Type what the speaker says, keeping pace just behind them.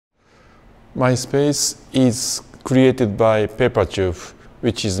My space is created by paper tube,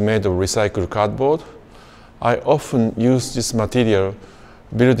 which is made of recycled cardboard. I often use this material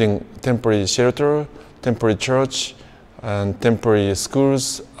building temporary shelter, temporary church, and temporary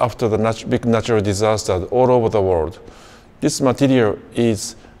schools after the big natural disasters all over the world. This material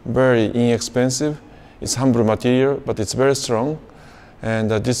is very inexpensive. It's humble material, but it's very strong, and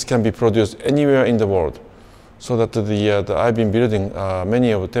this can be produced anywhere in the world. So that I've been building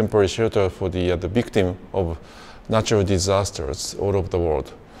many of temporary shelters for the victim of natural disasters all over the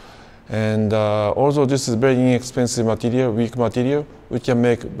world. And also this is very inexpensive material, weak material, we can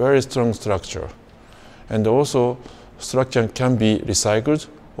make very strong structure. And also structure can be recycled,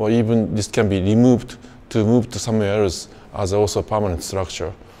 or even this can be removed to move to somewhere else as also permanent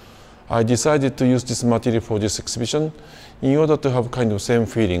structure. I decided to use this material for this exhibition in order to have kind of same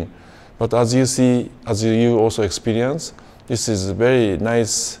feeling. But as you see, as you also experience, this is a very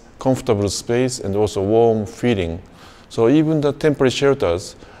nice, comfortable space and also warm feeling. So even the temporary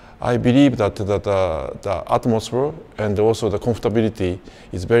shelters, I believe that the atmosphere and also the comfortability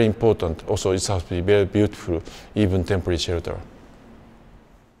is very important. Also, it has to be very beautiful, even temporary shelter.